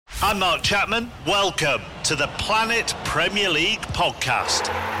I'm Mark Chapman. Welcome to the Planet Premier League podcast.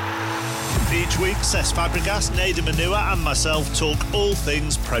 Each week, Cesc Fabregas, Nader Manua and myself talk all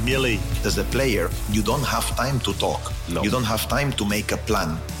things Premier League. As a player, you don't have time to talk. No. You don't have time to make a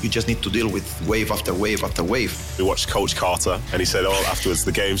plan. You just need to deal with wave after wave after wave. We watched Coach Carter and he said, afterwards,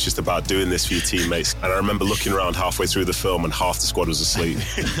 the game's just about doing this for your teammates. And I remember looking around halfway through the film and half the squad was asleep.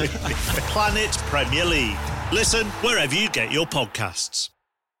 Planet Premier League. Listen wherever you get your podcasts.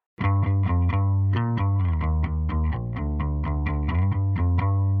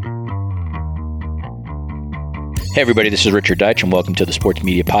 Hey everybody, this is Richard Deitch and welcome to the Sports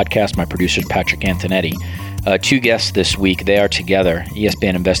Media Podcast. My producer is Patrick Antonetti. Two guests this week. They are together,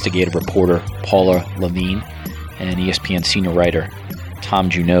 ESPN investigative reporter Paula Levine and ESPN senior writer Tom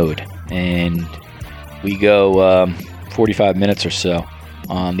Junod. And we go 45 minutes or so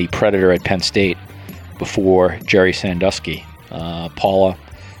on the Predator at Penn State before Jerry Sandusky. Paula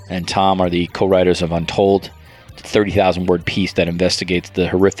and Tom are the co-writers of Untold, the 30,000-word piece that investigates the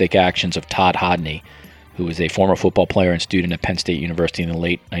horrific actions of Todd Hodney, who was a former football player and student at Penn State University in the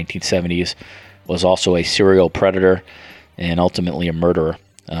late 1970s, was also a serial predator and ultimately a murderer.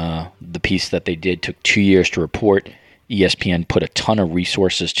 The piece that they did took 2 years to report. ESPN put a ton of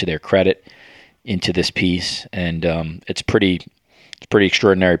resources to their credit into this piece, and it's a pretty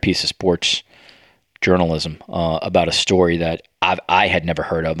extraordinary piece of sports journalism about a story that I had never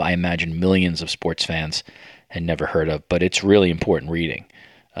heard of. I imagine millions of sports fans had never heard of, but it's really important reading.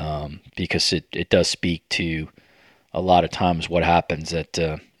 Because it does speak to a lot of times what happens at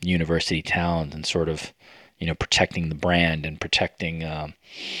university towns and sort of, protecting the brand and protecting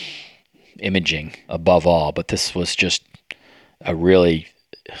imaging above all. But this was just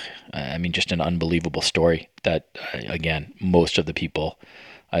just an unbelievable story that, again, most of the people,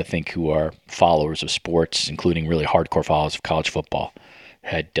 I think, who are followers of sports, including really hardcore followers of college football,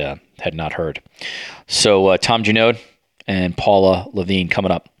 had not heard. So Tom Junod and Paula Levine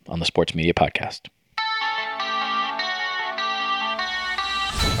coming up on the Sports Media Podcast.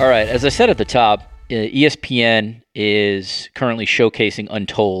 All right, as I said at the top, ESPN is currently showcasing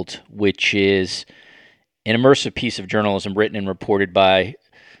Untold, which is an immersive piece of journalism written and reported by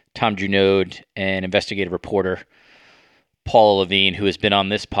Tom Junod and investigative reporter Paula Levine, who has been on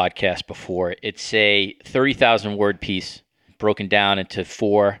this podcast before. It's a 30,000-word piece broken down into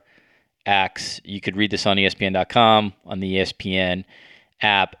 4 acts. You could read this on ESPN.com, on the ESPN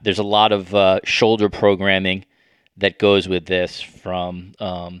app. There's a lot of shoulder programming that goes with this, from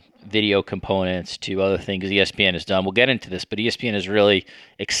video components to other things ESPN has done. We'll get into this, but ESPN has really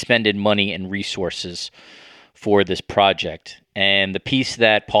expended money and resources for this project. And the piece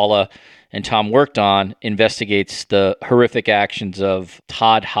that Paula and Tom worked on investigates the horrific actions of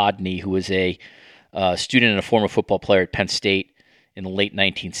Todd Hodney, who was a student and a former football player at Penn State in the late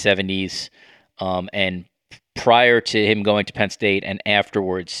 1970s, and prior to him going to Penn State and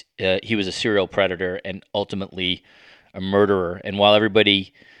afterwards, he was a serial predator and ultimately a murderer. And while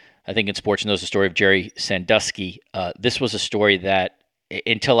everybody, I think in sports, knows the story of Jerry Sandusky, this was a story that,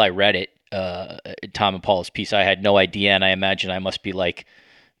 until I read it, Tom and Paula's piece, I had no idea, and I imagine I must be like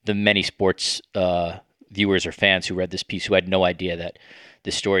the many sports viewers or fans who read this piece who had no idea that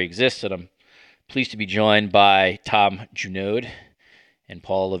this story exists. And I'm pleased to be joined by Tom Junod and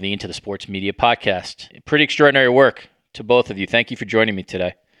Paula Levine to the Sports Media Podcast. Pretty extraordinary work to both of you. Thank you for joining me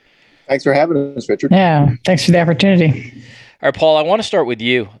today. Thanks for having us, Richard. Yeah, thanks for the opportunity. All right, Paul, I want to start with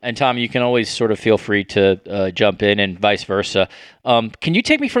you. And Tom, you can always sort of feel free to jump in and vice versa. Can you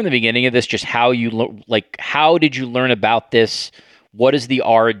take me from the beginning of this, just how how did you learn about this? What is the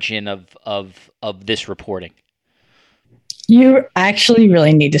origin of this reporting? You actually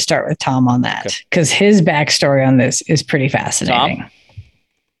really need to start with Tom on that, because his backstory on this is pretty fascinating. Tom?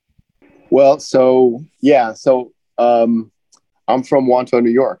 Well, I'm from Wantagh, New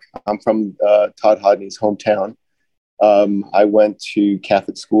York. I'm from Todd Hodney's hometown. I went to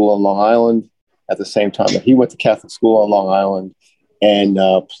Catholic school on Long Island at the same time that he went to Catholic school on Long Island, and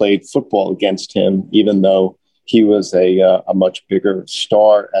played football against him, even though he was a much bigger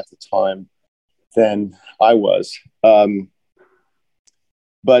star at the time than I was.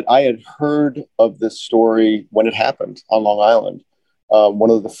 But I had heard of this story when it happened on Long Island. One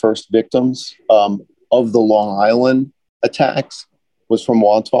of the first victims of the Long Island attacks was from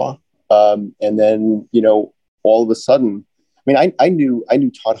Wantagh. And then, all of a sudden, I knew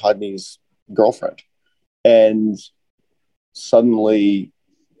Todd Hodney's girlfriend. And suddenly,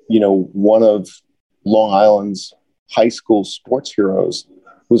 one of Long Island's high school sports heroes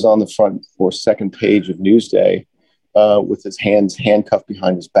was on the front or second page of Newsday with his hands handcuffed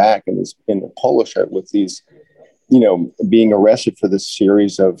behind his back and in a polo shirt with these being arrested for this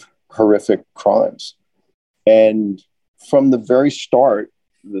series of horrific crimes. And from the very start,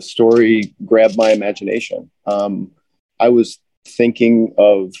 the story grabbed my imagination. I was thinking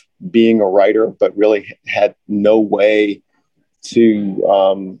of being a writer, but really had no way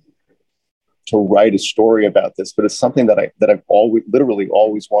to write a story about this. But it's something that I've literally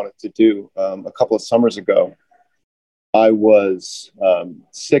always wanted to do. A couple of summers ago, I was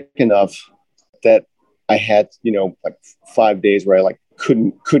sick enough that I had, like 5 days where I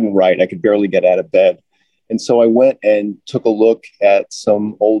couldn't write. I could barely get out of bed. And so I went and took a look at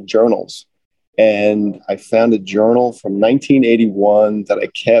some old journals, and I found a journal from 1981 that I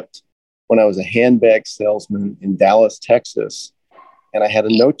kept when I was a handbag salesman in Dallas, Texas. And I had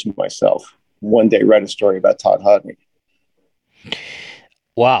a note to myself, one day write a story about Todd Hodney.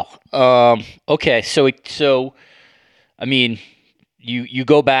 Wow. Okay. So, I mean, you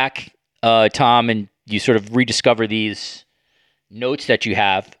go back, Tom, and you sort of rediscover these notes that you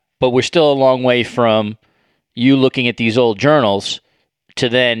have, but we're still a long way from you looking at these old journals to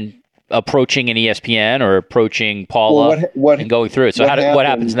then approaching an ESPN or approaching Paula and going through it. So what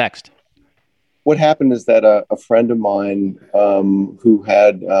happens next? What happened is that a friend of mine who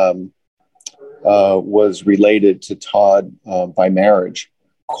had was related to Todd by marriage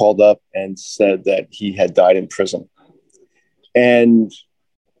called up and said that he had died in prison. And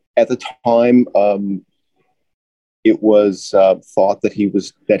at the time, it was thought that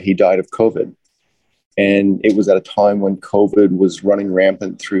he died of COVID. And it was at a time when COVID was running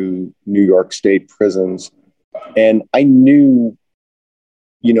rampant through New York State prisons. And I knew,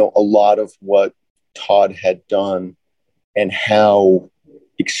 a lot of what Todd had done and how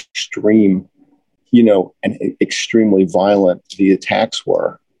extreme, and extremely violent the attacks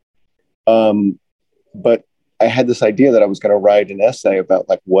were. But I had this idea that I was going to write an essay about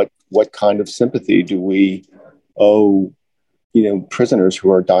what kind of sympathy do we owe, prisoners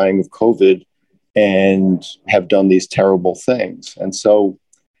who are dying of COVID and have done these terrible things. And so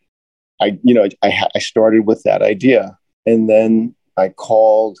I started with that idea, and then I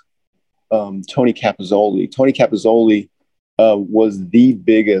called Tony Capozzoli. Tony Capozzoli was the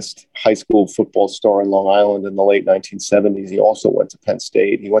biggest high school football star in Long Island in the late 1970s. He also went to Penn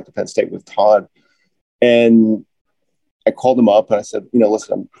State. He went to Penn State with Todd. And I called him up and I said,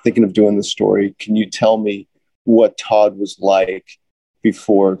 listen, I'm thinking of doing this story. Can you tell me what Todd was like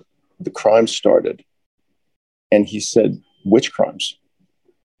before the crime started? And he said, which crimes?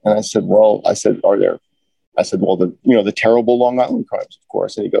 And I said, well, the terrible Long Island crimes, of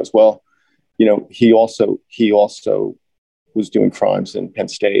course. And he goes, well, he also was doing crimes in Penn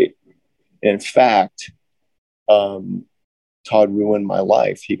State. And in fact, Todd ruined my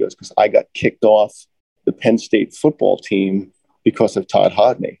life. He goes, because I got kicked off the Penn State football team because of Todd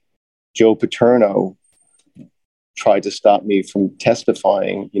Hodney. Joe Paterno tried to stop me from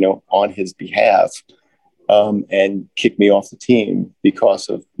testifying, on his behalf, and kicked me off the team because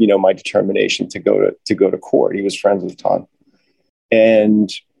of, my determination to go to court. He was friends with Todd.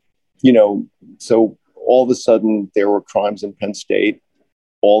 And, so all of a sudden there were crimes in Penn State.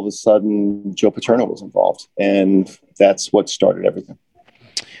 All of a sudden Joe Paterno was involved, and that's what started everything.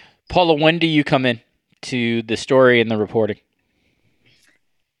 Paula, when do you come in to the story and the reporting?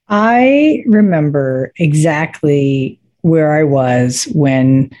 I remember exactly where I was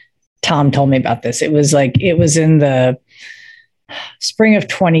when Tom told me about this. It was in the spring of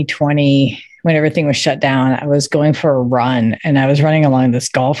 2020 when everything was shut down. I was going for a run and I was running along this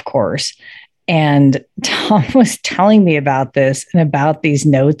golf course, and Tom was telling me about this and about these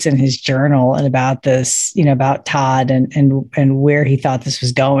notes in his journal and about this, about Todd and where he thought this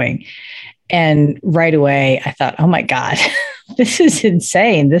was going. And right away I thought, oh my God, this is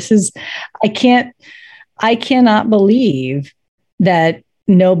insane. I cannot believe that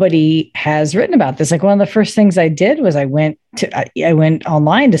nobody has written about this. Like, one of the first things I did was I went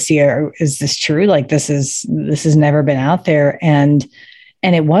online to see, is this true? Like, this has never been out there. And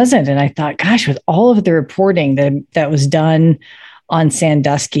it wasn't. And I thought, gosh, with all of the reporting that was done on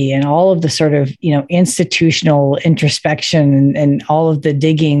Sandusky and all of the sort of, institutional introspection and all of the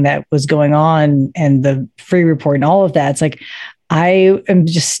digging that was going on and the free report and all of that, it's like, I am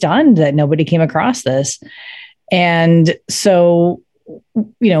just stunned that nobody came across this. And so,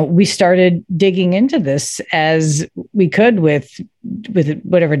 we started digging into this as we could with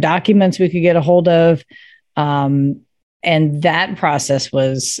whatever documents we could get a hold of. And that process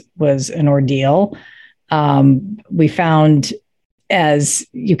was an ordeal. We found, as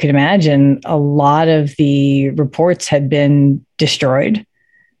you can imagine, a lot of the reports had been destroyed,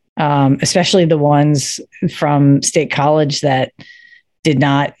 especially the ones from State College that did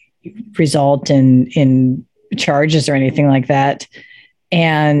not result in charges or anything like that.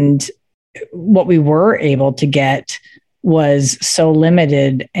 And what we were able to get was so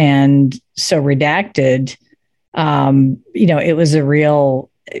limited and so redacted. It was a real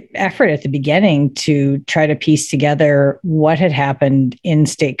effort at the beginning to try to piece together what had happened in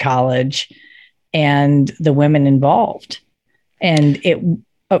State College and the women involved. And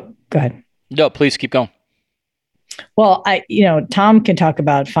go ahead. No, please keep going. Well, Tom can talk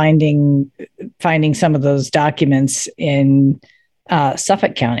about finding some of those documents in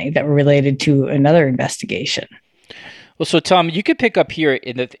Suffolk County that were related to another investigation. Well, so Tom, you could pick up here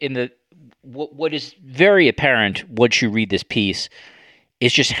in the what is very apparent once you read this piece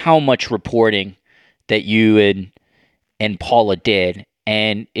is just how much reporting that you and Paula did,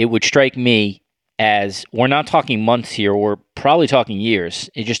 and it would strike me as we're not talking months here, we're probably talking years.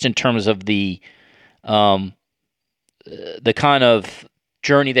 Just in terms of the kind of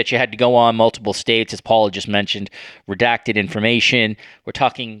journey that you had to go on, multiple states, as Paula just mentioned, redacted information. We're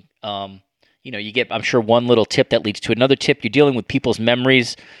talking, you get, I'm sure, one little tip that leads to another tip. You're dealing with people's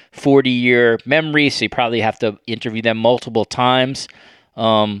memories, 40-year memories, so you probably have to interview them multiple times.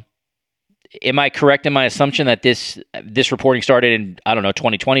 Am I correct in my assumption that this reporting started in,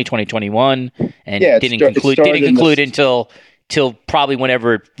 2020, 2021, and didn't conclude until probably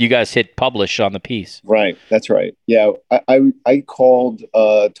whenever you guys hit publish on the piece? Right. That's right. Yeah. I called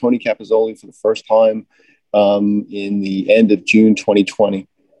Tony Capozzoli for the first time in the end of June 2020.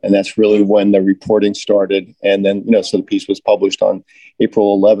 And that's really when the reporting started. And then, so the piece was published on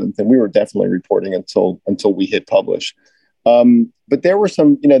April 11th, and we were definitely reporting until we hit publish. But there were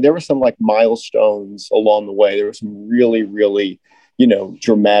some like milestones along the way. There were some really, really,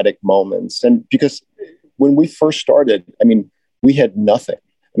 dramatic moments. And because when we first started, we had nothing.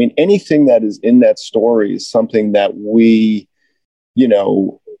 Anything that is in that story is something that we,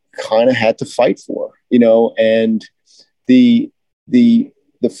 kind of had to fight for, and the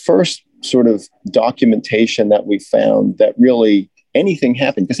first sort of documentation that we found that really anything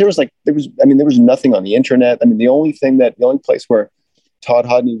happened, because there was nothing on the internet. The only place where Todd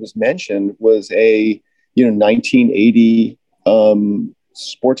Hodney was mentioned was a 1980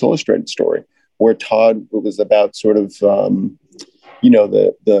 Sports Illustrated story where Todd was about sort of the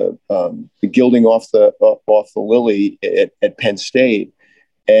gilding off the lily at Penn State,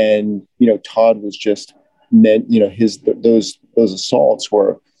 and Todd was just meant those assaults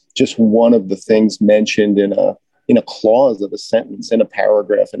were just one of the things mentioned in a clause of a sentence, in a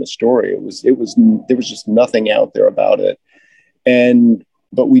paragraph in a story. There was just nothing out there about it.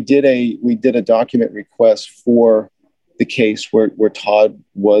 But we did a document request for the case where Todd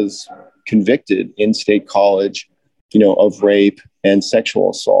was convicted in State College, of rape and sexual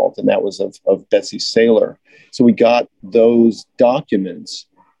assault. And that was of Betsy Saylor. So we got those documents,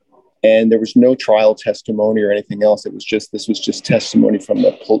 and there was no trial testimony or anything else. This was just testimony from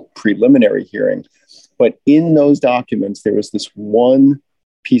the preliminary hearing. But in those documents, there was this one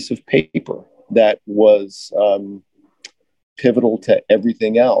piece of paper that was pivotal to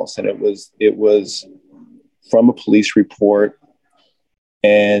everything else. And it was from a police report,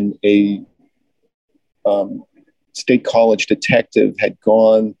 and a State College detective had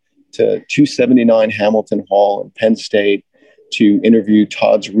gone to 279 Hamilton Hall in Penn State to interview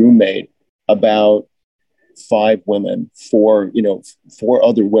Todd's roommate about 5 women, 4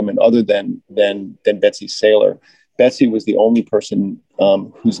 other women other than Betsy Saylor. Betsy was the only person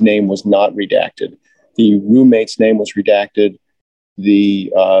whose name was not redacted. The roommate's name was redacted.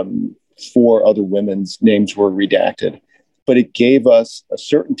 The 4 other women's names were redacted. But it gave us a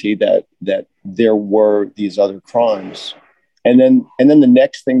certainty that there were these other crimes. And then the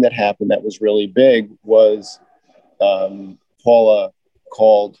next thing that happened that was really big was Paula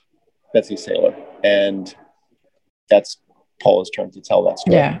called Betsy Saylor, and that's Paula's turn to tell that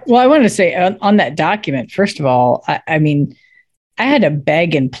story. Yeah. Well, I wanted to say on that document, first of all, I had to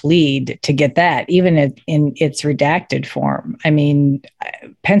beg and plead to get that, even in its redacted form.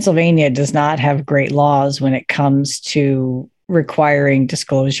 Pennsylvania does not have great laws when it comes to requiring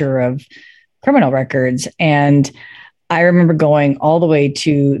disclosure of criminal records. And I remember going all the way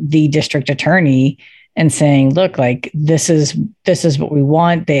to the district attorney and saying, look, like, this is what we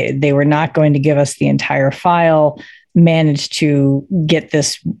want. They were not going to give us the entire file, managed to get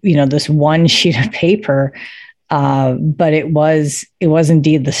this, this one sheet of paper. But it was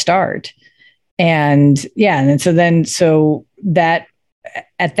indeed the start. And yeah. And so that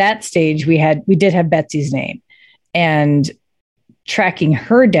at that stage we did have Betsy's name, and tracking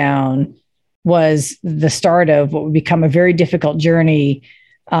her down was the start of what would become a very difficult journey,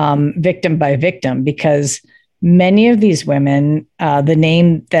 victim by victim, because many of these women, the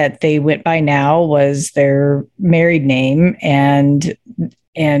name that they went by now was their married name, and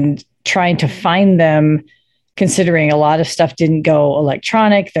trying to find them, considering a lot of stuff didn't go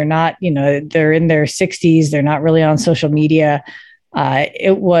electronic. They're not, they're in their 60s. They're not really on social media.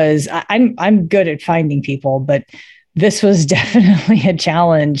 I'm good at finding people, but this was definitely a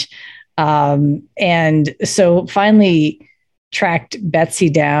challenge. And so finally tracked Betsy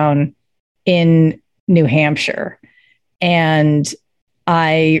down in New Hampshire. And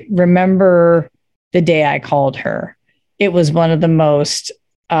I remember the day I called her. It was one of the most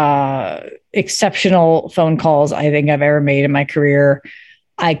exceptional phone calls I think I've ever made in my career.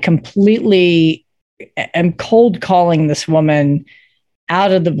 I completely am cold calling this woman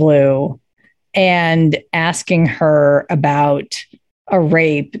out of the blue and asking her about a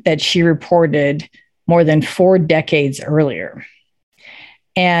rape that she reported more than 4 decades earlier.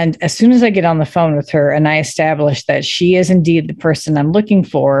 And as soon as I get on the phone with her and I establish that she is indeed the person I'm looking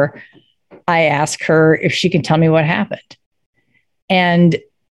for, I ask her if she can tell me what happened. And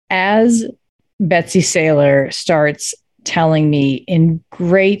as Betsy Saylor starts telling me in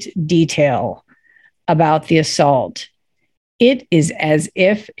great detail about the assault, it is as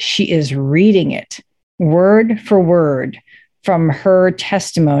if she is reading it word for word from her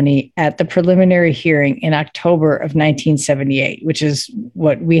testimony at the preliminary hearing in October of 1978, which is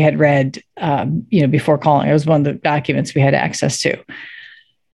what we had read, before calling. It was one of the documents we had access to.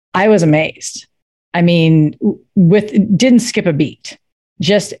 I was amazed. I mean, didn't skip a beat.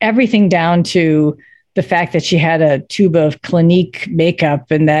 Just everything down to the fact that she had a tube of Clinique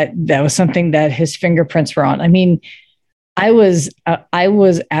makeup and that was something that his fingerprints were on. I mean, I was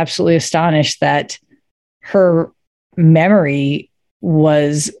absolutely astonished that her memory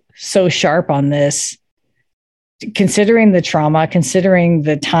was so sharp on this, considering the trauma, considering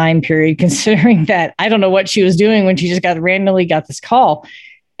the time period, considering that I don't know what she was doing when she just randomly got this call.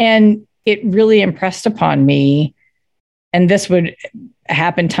 And it really impressed upon me, and this would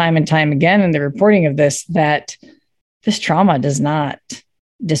happen time and time again in the reporting of this, that this trauma does not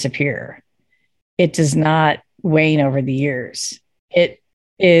disappear. It does not wane over the years. It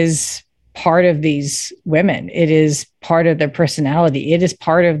is part of these women. It is part of their personality. It is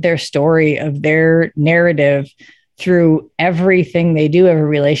part of their story, of their narrative, through everything they do, every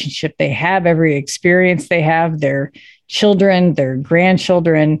relationship they have, every experience they have, their children, their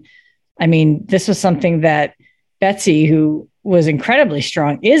grandchildren. I mean, this was something that Betsy, who was incredibly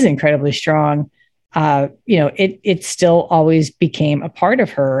strong, is incredibly strong. It still always became a part of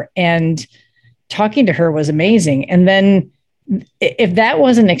her. And talking to her was amazing. And then if that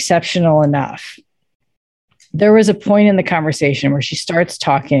wasn't exceptional enough, there was a point in the conversation where she starts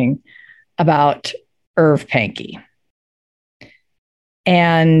talking about Irv Pankey.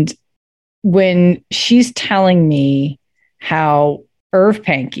 And when she's telling me how Irv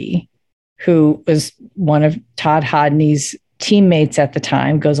Pankey, who was one of Todd Hodney's teammates at the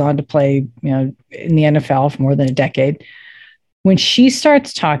time, goes on to play, in the NFL for more than a decade. When she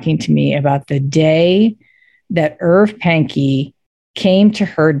starts talking to me about the day that Irv Pankey came to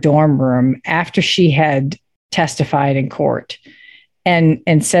her dorm room after she had testified in court and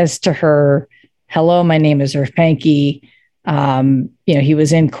says to her, "Hello, my name is Irv Pankey." He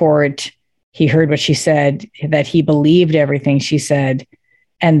was in court. He heard what she said, that he believed everything she said,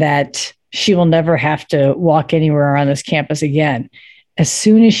 and that she will never have to walk anywhere on this campus again. As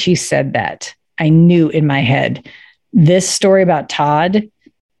soon as she said that, I knew in my head, this story about Todd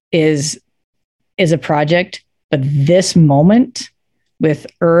is a project, but this moment with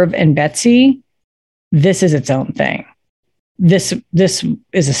Irv and Betsy, this is its own thing. This is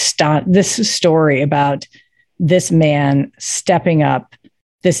this story about this man stepping up,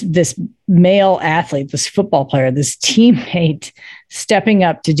 this male athlete, this football player, this teammate stepping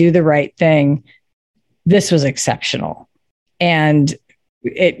up to do the right thing. This was exceptional. And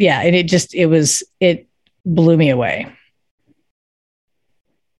it blew me away.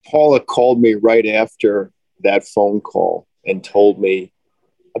 Paula called me right after that phone call and told me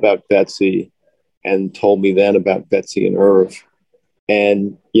about Betsy, and told me then about Betsy and Irv.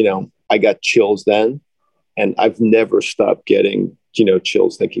 And, I got chills then, and I've never stopped getting,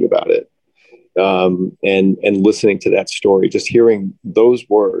 chills thinking about it. And listening to that story, just hearing those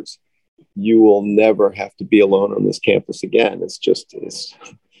words, "You will never have to be alone on this campus again."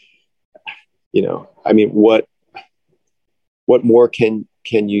 I mean, what more can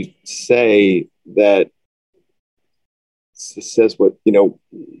you say that says what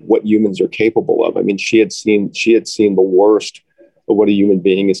humans are capable of? I mean, she had seen the worst of what a human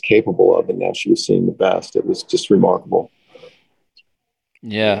being is capable of, and now she was seeing the best. It was just remarkable.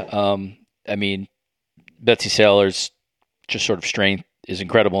 Yeah. I mean, Betsy Saylor's just sort of strength is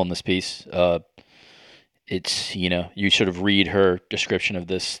incredible in this piece. It's, you sort of read her description of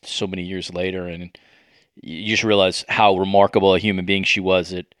this so many years later, and you just realize how remarkable a human being she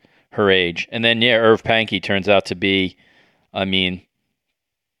was at her age. And then, Irv Pankey turns out to be, just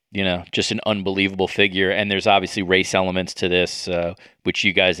an unbelievable figure. And there's obviously race elements to this, which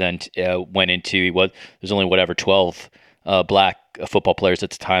you guys then went into. There's only 12 black football players at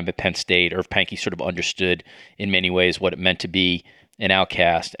the time at Penn State. Irv Pankey sort of understood in many ways what it meant to be an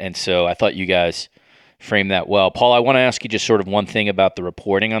outcast. And so I thought you guys framed that well. Paul, I want to ask you just sort of one thing about the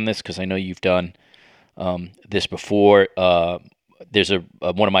reporting on this, because I know you've done this before. There's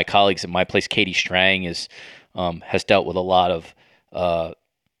one of my colleagues at my place, Katie Strang, has dealt with a lot of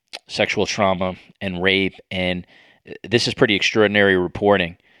sexual trauma and rape, and this is pretty extraordinary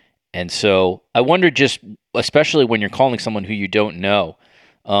reporting. And so I wonder, just especially when you're calling someone who you don't know,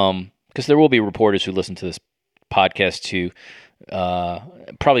 because there will be reporters who listen to this podcast who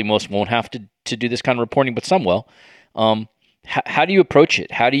probably most won't have to do this kind of reporting, but some will. How do you approach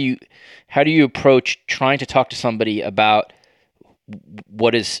it? How do you approach trying to talk to somebody about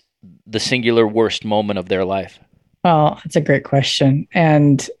what is the singular worst moment of their life? Well, that's a great question.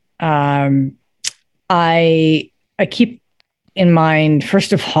 And I keep in mind,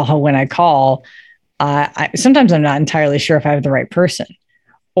 first of all, when I call, sometimes I'm not entirely sure if I have the right person.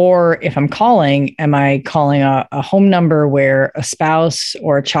 Or if I'm calling, am I calling a home number where a spouse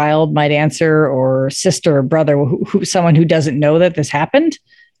or a child might answer, or sister or brother, someone who doesn't know that this happened,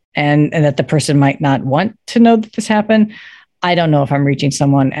 and that the person might not want to know that this happened? I don't know if I'm reaching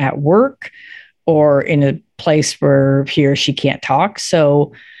someone at work or in a place where he or she can't talk.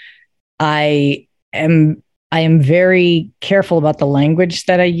 So I am very careful about the language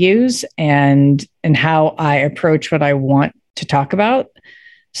that I use and how I approach what I want to talk about.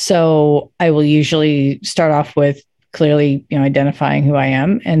 So I will usually start off with clearly, identifying who I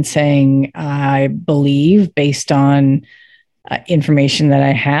am and saying, I believe, based on information that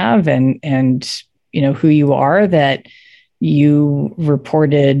I have and who you are, that you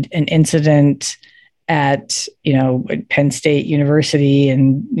reported an incident at Penn State University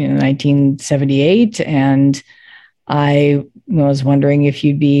in 1978, and I was wondering if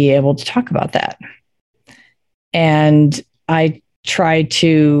you'd be able to talk about that. And I try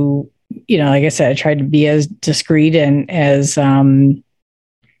to, like I said, I try to be as discreet and as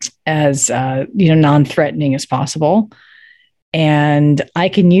non-threatening as possible. And I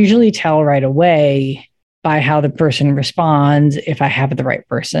can usually tell right away by how the person responds if I have the right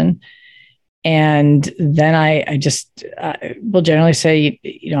person. And then I just will generally say,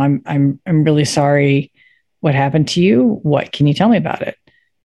 I'm really sorry what happened to you. What can you tell me about it?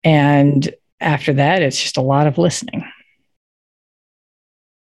 And after that, it's just a lot of listening.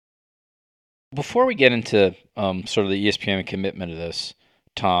 Before we get into sort of the ESPN commitment to this,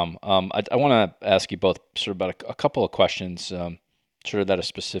 Tom, I want to ask you both sort of about a couple of questions sort of that are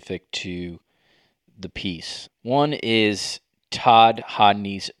specific to the piece. One is Todd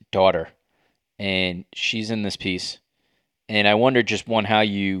Hodney's daughter, and she's in this piece. And I wonder, just one, how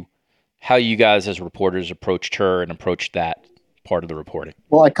you guys as reporters approached her and approached that part of the reporting.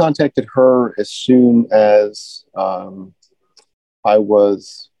 Well, I contacted her as soon as I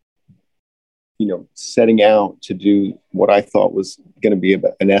was setting out to do what I thought was going to be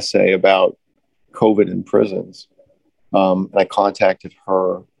an essay about COVID in prisons. And I contacted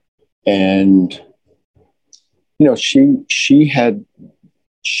her, and she had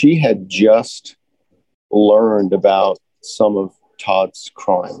just learned about some of Todd's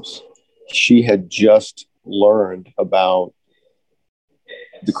crimes. She had just learned about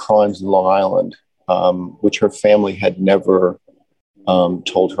the crimes in Long Island, which her family had never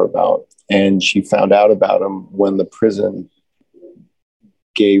told her about. And she found out about them when the prison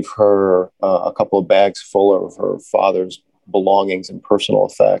gave her a couple of bags full of her father's belongings and personal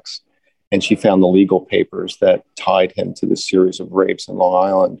effects. And she found the legal papers that tied him to this series of rapes in Long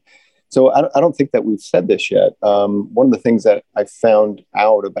Island. So I don't think that we've said this yet. One of the things that I found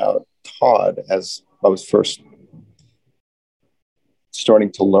out about Todd as I was first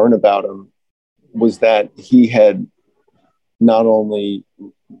starting to learn about him was that he had not only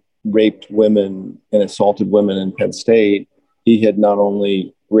raped women and assaulted women in Penn State, he had not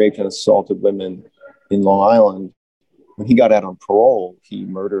only raped and assaulted women in Long Island. When he got out on parole, he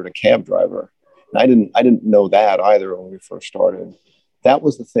murdered a cab driver. And I didn't know that either when we first started. That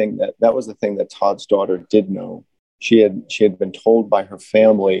was the thing that Todd's daughter did know. She had been told by her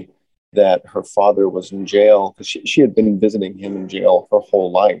family that her father was in jail because she had been visiting him in jail her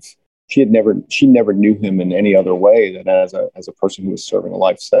whole life. She never knew him in any other way than as a person who was serving a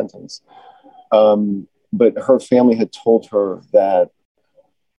life sentence. but her family had told her that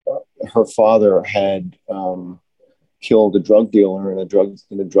her father had killed a drug dealer, and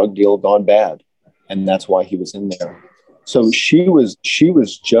a drug deal gone bad, and that's why he was in there. So she was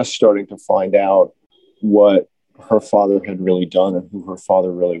just starting to find out what her father had really done and who her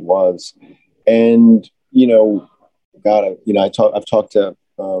father really was. And I've talked to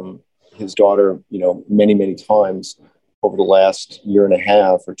his daughter, many times over the last year and a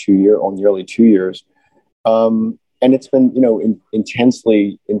half or nearly 2 years. And it's been,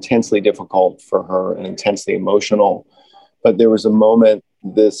 intensely difficult for her and intensely emotional. But there was a moment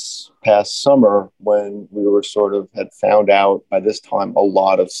this past summer when we were had found out by this time a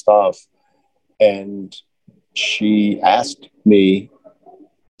lot of stuff. And she asked me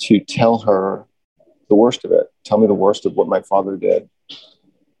to tell her the worst of it. Tell me the worst of what my father did.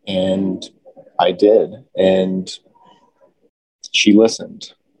 And I did. And she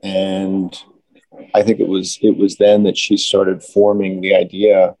listened. And I think it was then that she started forming the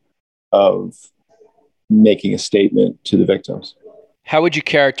idea of making a statement to the victims. How would you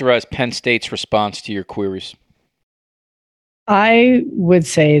characterize Penn State's response to your queries? I would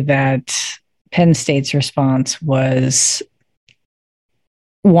say that Penn State's response was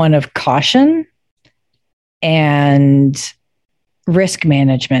one of caution and risk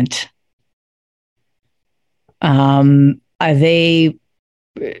management. They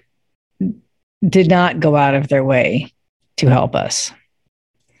did not go out of their way to help us.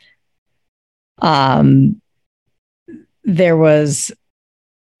 There was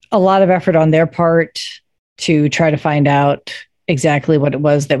a lot of effort on their part to try to find out exactly what it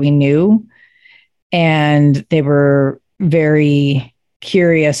was that we knew. And they were very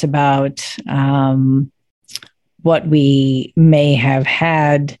curious about what we may have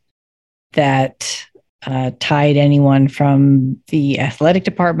had that tied anyone from the athletic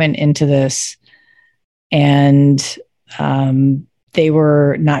department into this. And they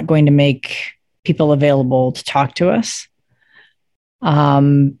were not going to make people available to talk to us.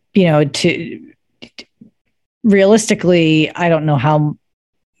 Realistically, I don't know how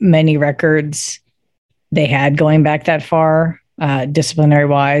many records they had going back that far, disciplinary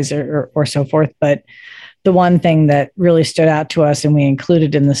wise or so forth. But the one thing that really stood out to us and we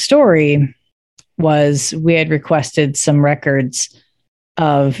included in the story was we had requested some records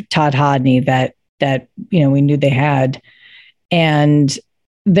of Todd Hodney that we knew they had. And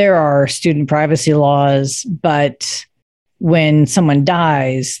there are student privacy laws, but when someone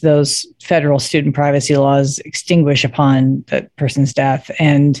dies, those federal student privacy laws extinguish upon the person's death.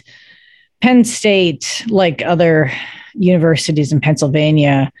 And Penn State, like other universities in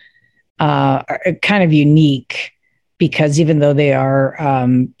Pennsylvania, are kind of unique because even though they are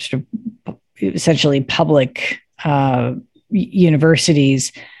essentially public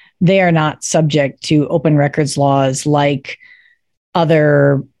universities, they are not subject to open records laws like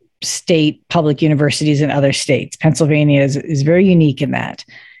other state public universities in other states. Pennsylvania is very unique in that.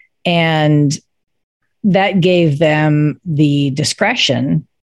 And that gave them the discretion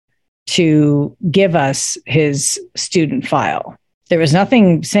to give us his student file. There was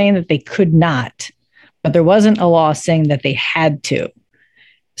nothing saying that they could not, but there wasn't a law saying that they had to.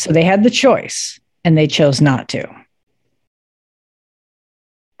 So they had the choice and they chose not to.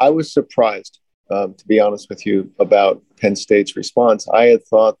 I was surprised, to be honest with you, about Penn State's response. I had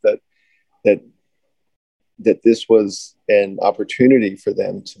thought that this was an opportunity for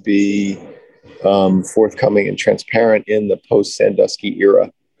them to be forthcoming and transparent in the post-Sandusky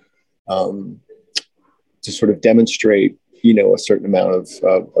era, to sort of demonstrate, a certain amount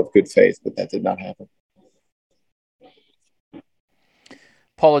of good faith, but that did not happen.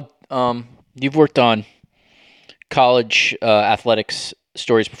 Paula, you've worked on college athletics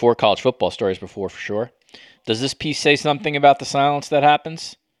stories before, college football stories before, for sure. Does this piece say something about the silence that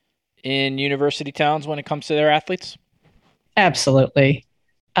happens in university towns when it comes to their athletes? Absolutely.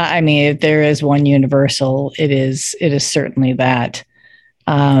 I mean, if there is one universal, it is certainly that.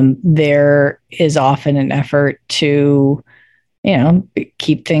 There is often an effort to,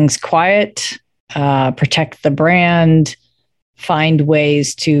 keep things quiet, protect the brand, find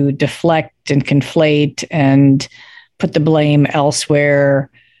ways to deflect and conflate and put the blame elsewhere.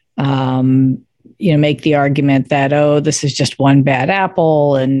 Make the argument that, this is just one bad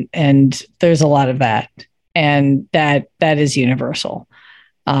apple. And there's a lot of that. And that is universal.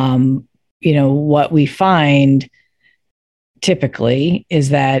 What we find typically is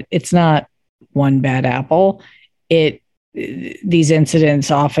that it's not one bad apple. These incidents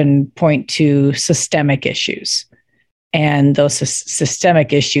often point to systemic issues. And those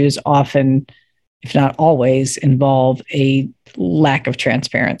systemic issues often, if not always, involve a lack of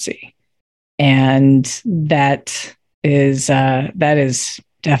transparency. And that is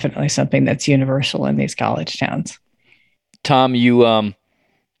definitely something that's universal in these college towns. Tom, you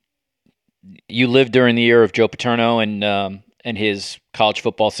lived during the era of Joe Paterno and his college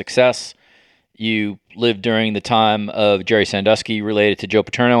football success. You lived during the time of Jerry Sandusky related to Joe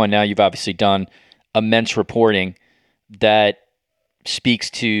Paterno, and now you've obviously done immense reporting that speaks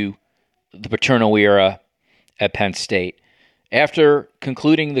to the Paterno era at Penn State. After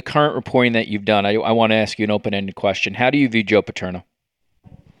concluding the current reporting that you've done, I want to ask you an open-ended question. How do you view Joe Paterno?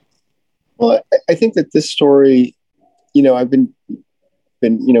 Well, I think that this story, I've been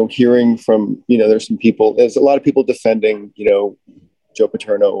hearing from, there's a lot of people defending, Joe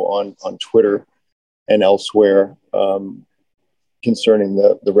Paterno on Twitter and elsewhere concerning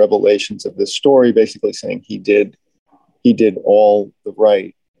the revelations of this story, basically saying he did all the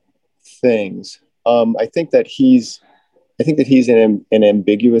right things. I think that he's an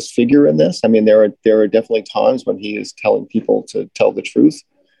ambiguous figure in this. I mean, there are definitely times when he is telling people to tell the truth,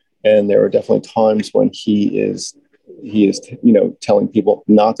 and there are definitely times when he is telling people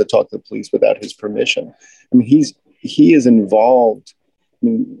not to talk to the police without his permission. I mean, he is involved. I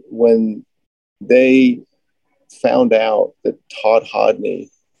mean, when they found out that Todd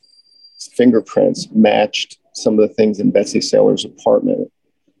Hodney's fingerprints matched some of the things in Betsy Saylor's apartment,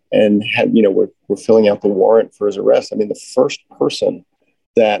 and we're filling out the warrant for his arrest. I mean, the first person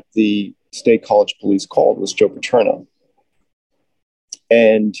that the State College Police called was Joe Paterno.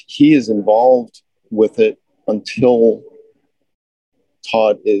 And he is involved with it until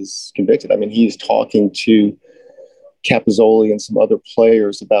Todd is convicted. I mean, he's talking to Capozzoli and some other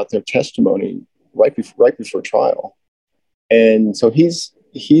players about their testimony right before trial. And so he's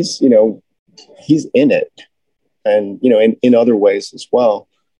in it, and, in other ways as well.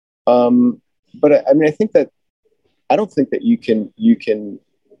 But I mean, I don't think that you can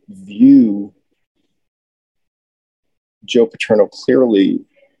view Joe Paterno clearly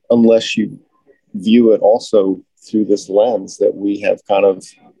unless you view it also through this lens that we have kind of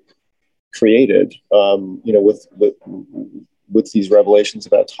created, with these revelations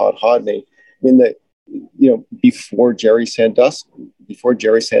about Todd Hodney. I mean, before Jerry Sandusky,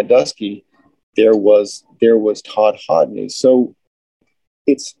 there was Todd Hodney. So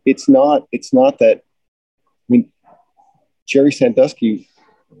it's not that. I mean, Jerry Sandusky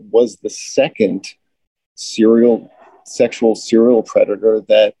was the second sexual serial predator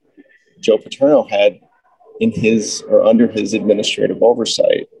that Joe Paterno had under his administrative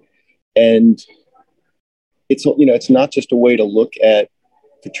oversight. And it's not just a way to look at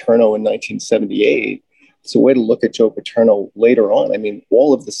Paterno in 1978. It's a way to look at Joe Paterno later on. I mean,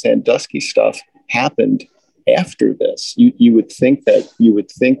 all of the Sandusky stuff happened after this. You would think that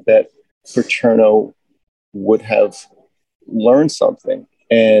Paterno would have learned something,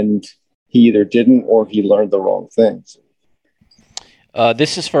 and he either didn't or he learned the wrong things.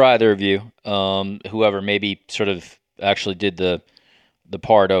 This is for either of you, whoever maybe sort of actually did the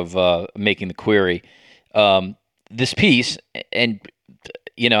part of making the query. This piece, and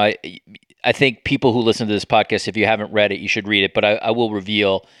I think people who listen to this podcast, if you haven't read it, you should read it. But I will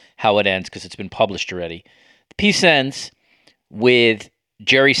reveal how it ends because it's been published already. The piece ends with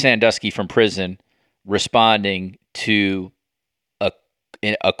Jerry Sandusky from prison responding to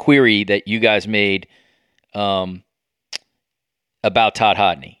a query that you guys made about Todd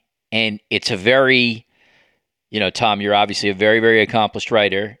Hodney. And it's a very, Tom, you're obviously a very, very accomplished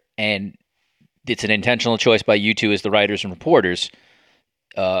writer, and it's an intentional choice by you two as the writers and reporters.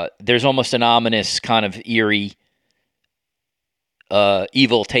 There's almost an ominous kind of eerie,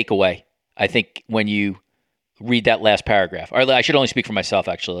 evil takeaway, I think, when you read that last paragraph. Or I should only speak for myself,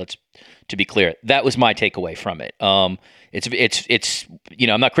 actually. To be clear, that was my takeaway from it. It's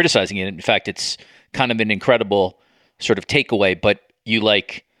I'm not criticizing it. In fact, it's kind of an incredible sort of takeaway. But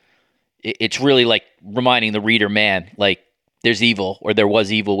it's really like reminding the reader, man, like there's evil, or there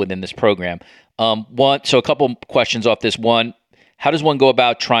was evil within this program. So a couple questions off this. One, how does one go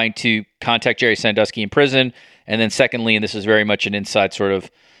about trying to contact Jerry Sandusky in prison? And then secondly, and this is very much an inside sort of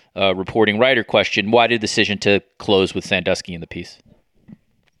reporting writer question, why the decision to close with Sandusky in the piece?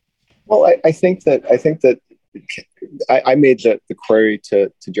 Well, I think that I made the query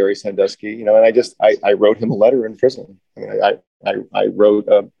to Jerry Sandusky, and I wrote him a letter in prison. I mean, I wrote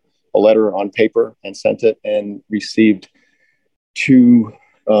a letter on paper and sent it, and received 2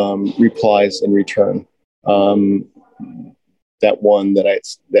 replies in return. That one that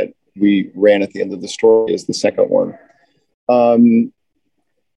we ran at the end of the story is the second one. I mean,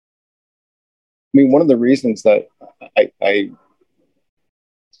 one of the reasons that I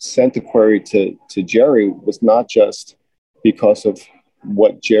sent the query to Jerry was not just because of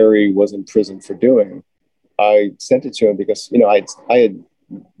what Jerry was in prison for doing, I sent it to him because, you know, I had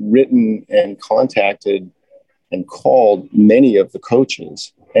written and contacted and called many of the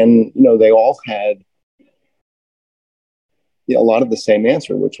coaches, and, you know, they all had a lot of the same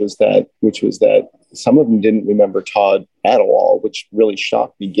answer, which was that some of them didn't remember Todd at all, which really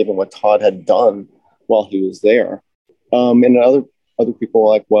shocked me given what Todd had done while he was there. And other people were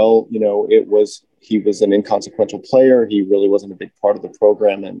like, well, you know, he was an inconsequential player. He really wasn't a big part of the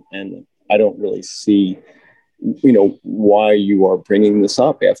program. And I don't really see, you know, why you are bringing this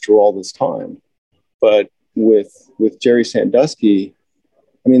up after all this time. But with Jerry Sandusky,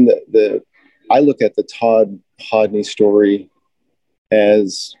 I mean, I look at the Todd Hodney story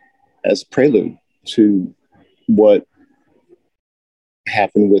as prelude to what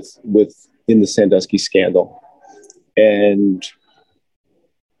happened in the Sandusky scandal. And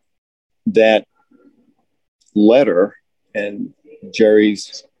that letter and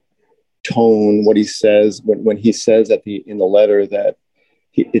Jerry's tone, what he says when he says in the letter that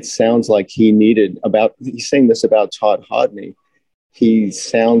it sounds like he's saying this about Todd Hodney. He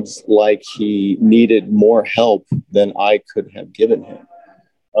sounds like he needed more help than I could have given him.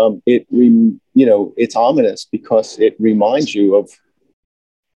 It's ominous because it reminds you of,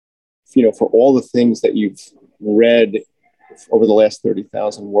 you know, for all the things that you've read over the last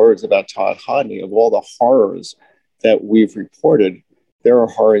 30,000 words about Todd Hodney, of all the horrors that we've reported, there are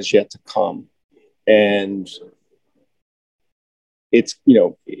horrors yet to come. And it's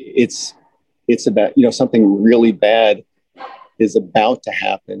about, you know, something really bad is about to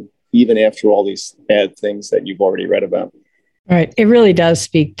happen, even after all these bad things that you've already read about. Right. It really does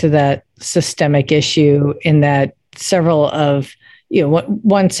speak to that systemic issue in that several of, you know,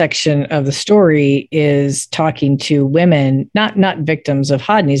 one section of the story is talking to women, not victims of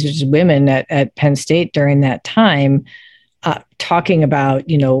Hodney's, which is women at Penn State during that time, talking about,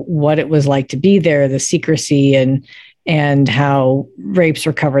 you know, what it was like to be there, the secrecy and how rapes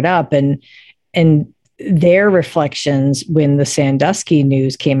were covered up, and their reflections when the Sandusky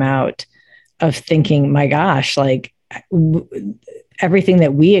news came out of thinking, my gosh, like everything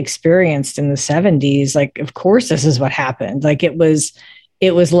that we experienced in the 70s, like, of course, this is what happened. Like it was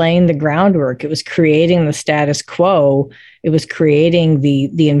laying the groundwork. It was creating the status quo. It was creating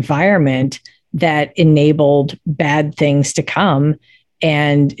the environment that enabled bad things to come.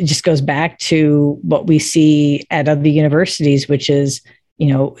 And it just goes back to what we see at other universities, which is, you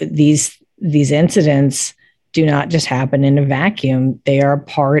know, these incidents do not just happen in a vacuum. They are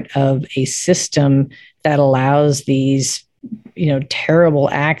part of a system that allows these, you know, terrible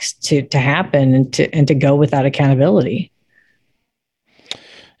acts to happen and to go without accountability.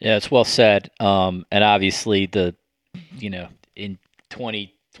 Yeah, it's well said. And obviously in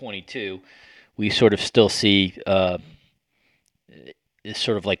 2022, we sort of still see this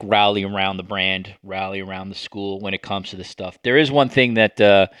sort of like rally around the brand, rally around the school when it comes to this stuff. There is one thing that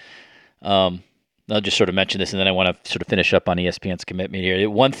I'll just sort of mention this, and then I want to sort of finish up on ESPN's commitment here.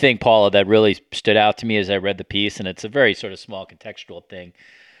 One thing, Paula, that really stood out to me as I read the piece, and it's a very sort of small contextual thing,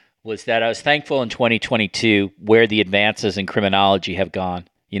 was that I was thankful in 2022 where the advances in criminology have gone.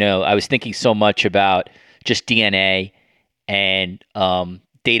 You know, I was thinking so much about just DNA and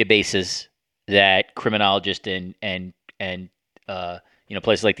databases that criminologists and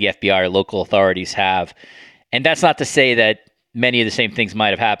places like the FBI or local authorities have. And that's not to say that many of the same things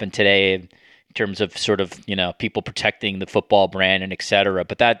might have happened today in terms of sort of, you know, people protecting the football brand and et cetera.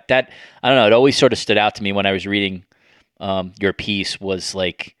 But that I don't know, it always sort of stood out to me when I was reading your piece, was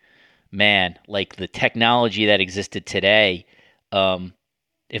like, man, like the technology that existed today,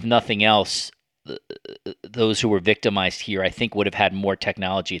 if nothing else, those who were victimized here, I think, would have had more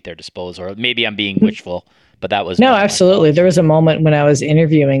technology at their disposal. Or maybe I'm being wishful, but that was no, absolutely. There was a moment when I was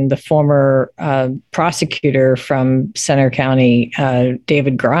interviewing the former prosecutor from Center County,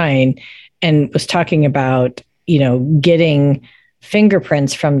 David Grine, and was talking about, you know, getting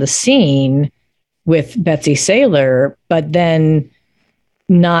fingerprints from the scene with Betsy Saylor, but then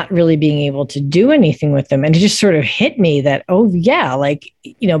not really being able to do anything with them. And it just sort of hit me that, oh yeah, like,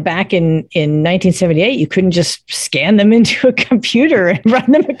 you know, back in 1978, you couldn't just scan them into a computer and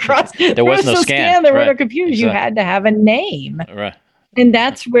run them across. There was no scan. There were no computers. Exactly. You had to have a name. Right. And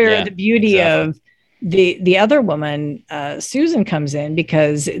that's where the beauty of the other woman, Susan, comes in,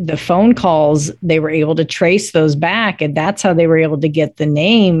 because the phone calls, they were able to trace those back. And that's how they were able to get the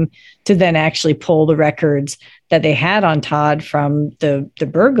name to then actually pull the records that they had on Todd from the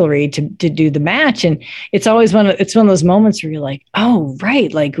burglary to do the match. And it's always one of those moments where you're like, oh,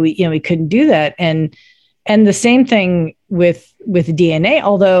 right. Like we couldn't do that. And the same thing with DNA,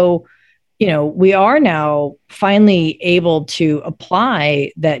 although, we are now finally able to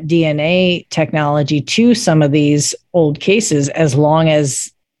apply that DNA technology to some of these old cases as long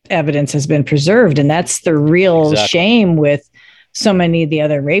as evidence has been preserved. And that's the real shame with so many of the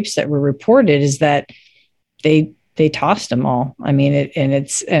other rapes that were reported, is that they tossed them all. I mean,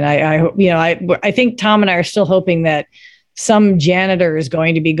 I think Tom and I are still hoping that some janitor is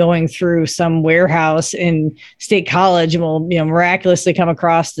going to be going through some warehouse in State College and will, miraculously come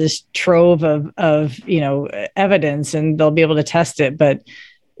across this trove of evidence, and they'll be able to test it. But,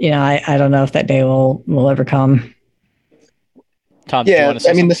 I don't know if that day will ever come. Tom, yeah,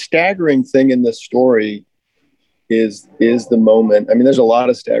 the staggering thing in this story is the moment. I mean, there's a lot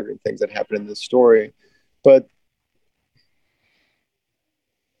of staggering things that happen in this story, but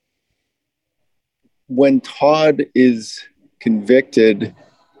when Todd is convicted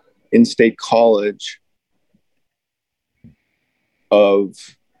in State College of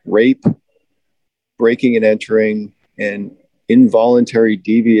rape, breaking and entering, and involuntary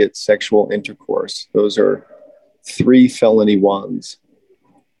deviant sexual intercourse, those are 3 felony ones,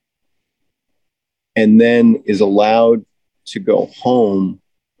 and then is allowed to go home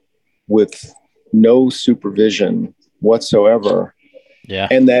with no supervision whatsoever. Yeah.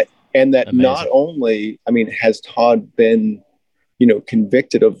 And that Amazing. Not only, has Todd been,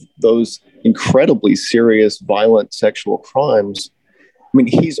 convicted of those incredibly serious, violent sexual crimes,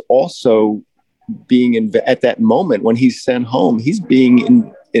 he's also being at that moment when he's sent home, he's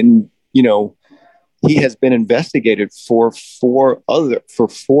being he has been investigated for 4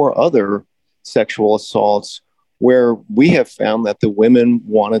 other sexual assaults where we have found that the women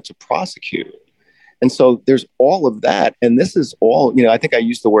wanted to prosecute. And so there's all of that. And this is all, I think I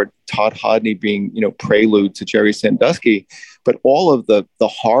used the word Todd Hodney being, prelude to Jerry Sandusky, but all of the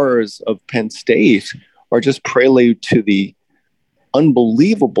horrors of Penn State are just prelude to the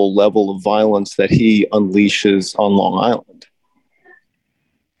unbelievable level of violence that he unleashes on Long Island.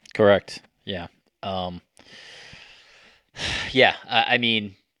 Correct. Yeah. I'm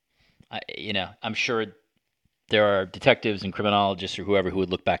sure there are detectives and criminologists or whoever who would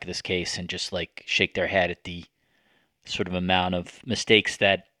look back at this case and just shake their head at the sort of amount of mistakes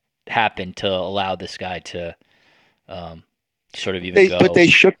that happened to allow this guy to sort of even go. But they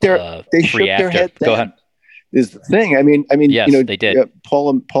shook their head. Go ahead. Is the thing. Yes, they did.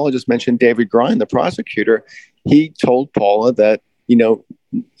 Paula just mentioned David Grine, the prosecutor. He told Paula that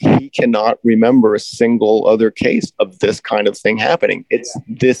he cannot remember a single other case of this kind of thing happening. It's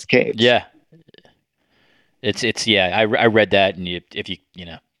this case. Yeah. It's I read that, and if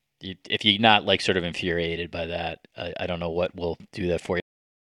you're not sort of infuriated by that, I don't know what will do that for you.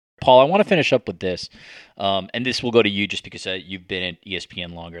 Paul, I want to finish up with this, and this will go to you just because you've been at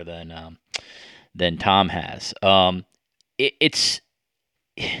ESPN longer than Tom has. It's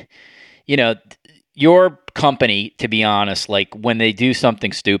your company, to be honest, when they do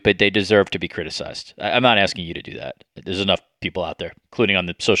something stupid, they deserve to be criticized. I'm not asking you to do that. There's enough people out there, including on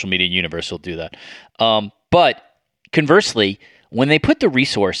the social media universe, who'll do that. But conversely, when they put the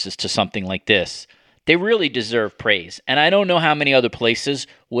resources to something like this, they really deserve praise. And I don't know how many other places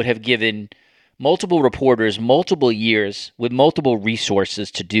would have given multiple reporters multiple years with multiple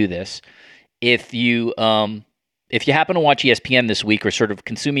resources to do this. If you happen to watch ESPN this week or sort of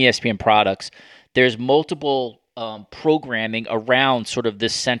consume ESPN products, there's multiple programming around sort of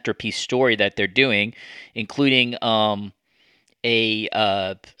this centerpiece story that they're doing, including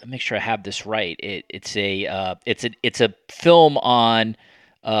make sure I have this right. It's a film on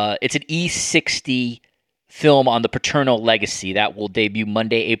it's an E60 film on the paternal legacy that will debut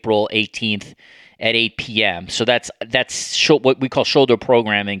Monday, April 18th at 8 p.m. So that's what we call shoulder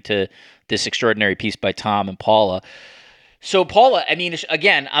programming to this extraordinary piece by Tom and Paula. So Paula,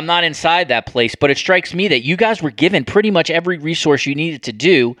 again, I'm not inside that place, but it strikes me that you guys were given pretty much every resource you needed to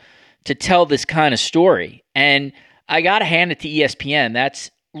do to tell this kind of story. And I got to hand it to ESPN. That's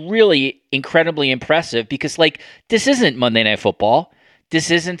really incredibly impressive because, this isn't Monday Night Football.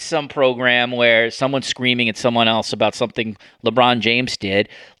 This isn't some program where someone's screaming at someone else about something LeBron James did.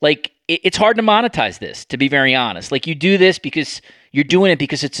 It's hard to monetize this, to be very honest. You do this because you're doing it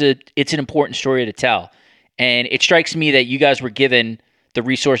because it's an important story to tell. And it strikes me that you guys were given the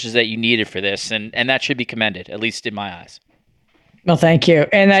resources that you needed for this, and that should be commended, at least in my eyes. Well, thank you.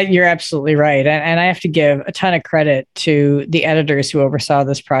 And you're absolutely right. And I have to give a ton of credit to the editors who oversaw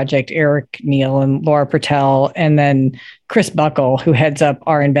this project, Eric Neal and Laura Pertel, and then Chris Buckle, who heads up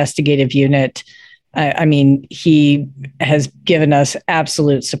our investigative unit. He has given us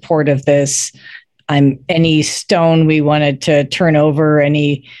absolute support of this. Any stone we wanted to turn over,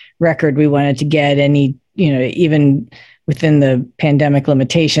 any record we wanted to get, even within the pandemic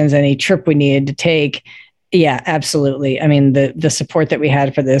limitations, any trip we needed to take. Yeah, absolutely. I mean, the support that we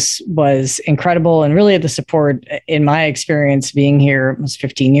had for this was incredible. And really the support, in my experience being here almost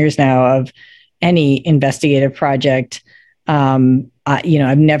 15 years now, of any investigative project,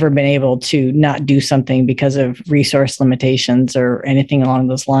 I've never been able to not do something because of resource limitations or anything along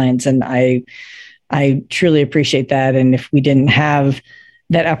those lines. And I truly appreciate that. And if we didn't have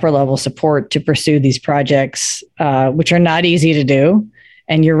that upper level support to pursue these projects, which are not easy to do,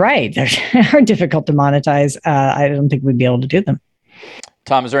 and you're right, they are difficult to monetize, I don't think we'd be able to do them.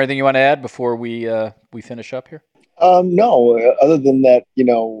 Tom, is there anything you want to add before we finish up here? No, other than that,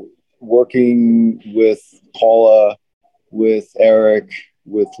 working with Paula, with Eric,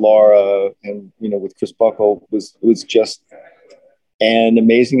 with Laura, and with Chris Buckle was just an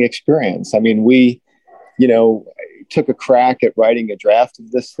amazing experience. I mean, we took a crack at writing a draft of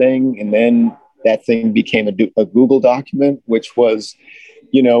this thing, and then that thing became a Google document, which was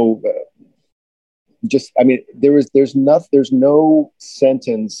there's no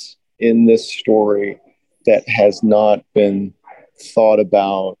sentence in this story that has not been thought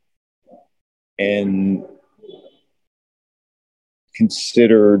about and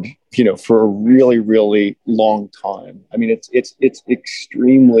considered, for a really, really long time. I mean, it's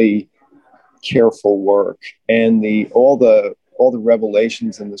extremely careful work, and all the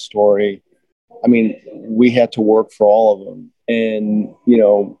revelations in the story. I mean, we had to work for all of them, and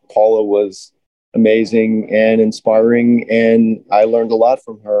Paula was amazing and inspiring, and I learned a lot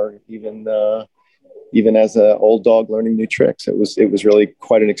from her, even as an old dog learning new tricks. It was really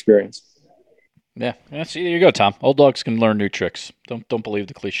quite an experience. Yeah, see, there you go, Tom. Old dogs can learn new tricks. Don't believe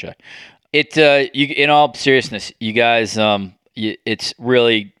the cliche. In all seriousness, you guys, it's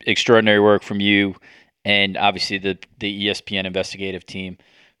really extraordinary work from you, and obviously the ESPN investigative team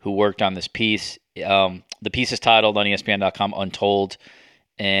who worked on this piece. The piece is titled on ESPN.com "Untold,"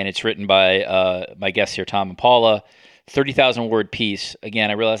 and it's written by my guests here, Tom and Paula. 30,000 word piece. Again,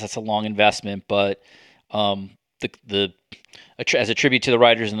 I realize that's a long investment, but as a tribute to the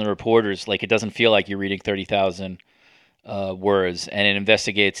writers and the reporters, like, it doesn't feel like you're reading 30,000 words, and it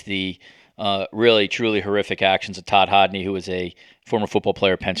investigates the really, truly horrific actions of Todd Hodney, who was a former football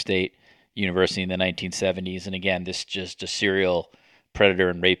player at Penn State University in the 1970s. And again, this just a serial predator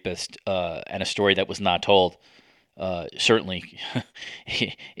and rapist, and a story that was not told, certainly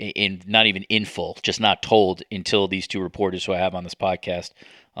not even in full, just not told until these two reporters who I have on this podcast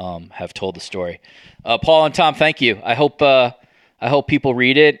have told the story. Paul and Tom, thank you. I hope people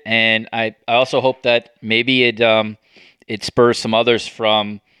read it, and I also hope that maybe it spurs some others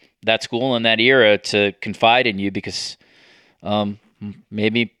from that school and that era to confide in you, because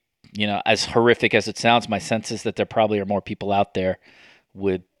maybe, as horrific as it sounds, my sense is that there probably are more people out there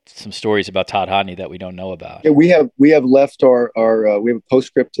with some stories about Todd Hodney that we don't know about. Yeah, we have left our we have a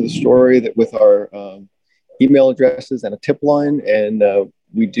postscript to the story that with our email addresses and a tip line, and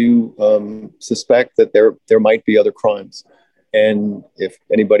we do suspect that there might be other crimes. And if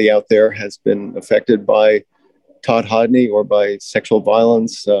anybody out there has been affected by Todd Hodney or by sexual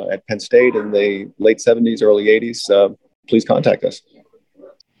violence at Penn State in the late 70s, early 80s, please contact us.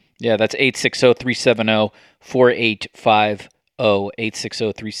 Yeah, that's 860-370-4850.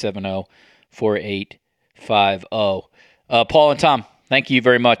 860-370-4850. Paul and Tom, thank you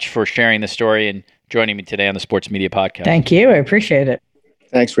very much for sharing this story and joining me today on the Sports Media Podcast. Thank you. I appreciate it.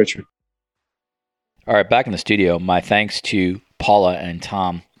 Thanks, Richard. All right, back in the studio, my thanks to Paula and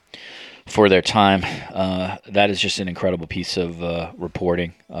Tom for their time. That is just an incredible piece of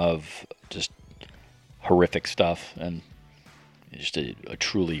reporting of just horrific stuff, and just a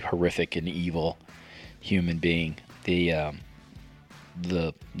truly horrific and evil human being.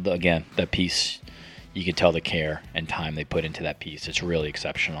 Again, that piece, you can tell the care and time they put into that piece. It's really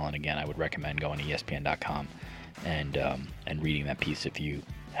exceptional, and again, I would recommend going to ESPN.com and reading that piece if you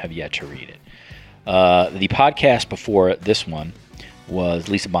have yet to read it. The podcast before this one was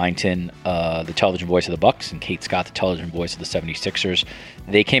Lisa Byington, the television voice of the Bucks, and Kate Scott, the television voice of the 76ers.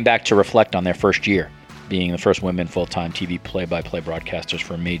 They came back to reflect on their first year, being the first women full-time TV play-by-play broadcasters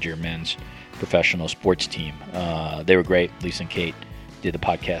for a major men's professional sports team. They were great. Lisa and Kate did the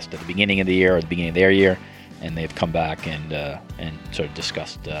podcast at the beginning of the year, or the beginning of their year, and they've come back and sort of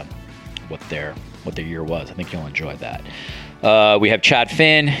discussed what their year was. I think you'll enjoy that. We have Chad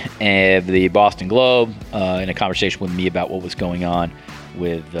Finn of the Boston Globe in a conversation with me about what was going on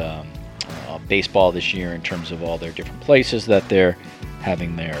with baseball this year in terms of all their different places that they're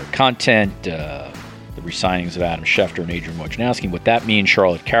having their content, the re-signings of Adam Schefter and Adrian Wojnarowski, what that means.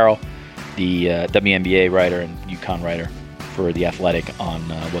 Charlotte Carroll, the WNBA writer and UConn writer, for The Athletic on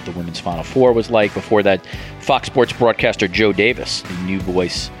what the women's Final Four was like. Before that, Fox Sports broadcaster Joe Davis, the new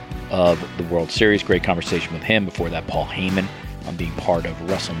voice of the World Series. Great conversation with him. Before that, Paul Heyman on being part of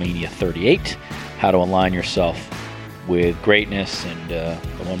WrestleMania 38, how to align yourself with greatness. And the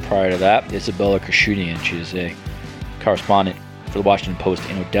one prior to that, Isabella Khurshudyan. She is a correspondent for the Washington Post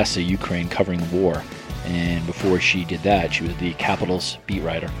in Odessa, Ukraine, covering the war. And before she did that, she was the Capitals beat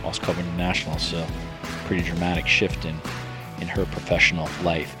writer, also covering the Nationals. So pretty dramatic shift in her professional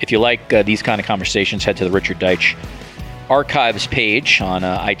life. If you like these kind of conversations, head to the Richard Deitsch Archives page on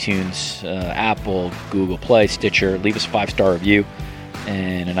iTunes, Apple, Google Play, Stitcher. Leave us a 5-star review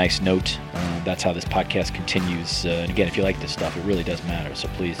and a nice note. That's how this podcast continues. And again, if you like this stuff, it really does matter. So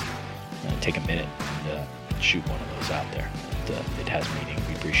please take a minute and shoot one of those out there. It has meaning.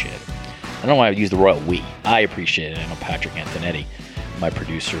 We appreciate it. I don't know why I use the royal we. I appreciate it. I know Patrick Antonetti, my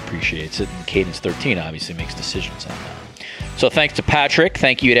producer, appreciates it. And Cadence 13 obviously makes decisions on that. So thanks to Patrick.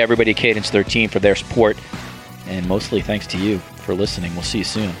 Thank you to everybody at Cadence 13 for their support. And mostly thanks to you for listening. We'll see you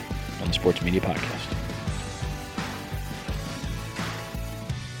soon on the Sports Media Podcast.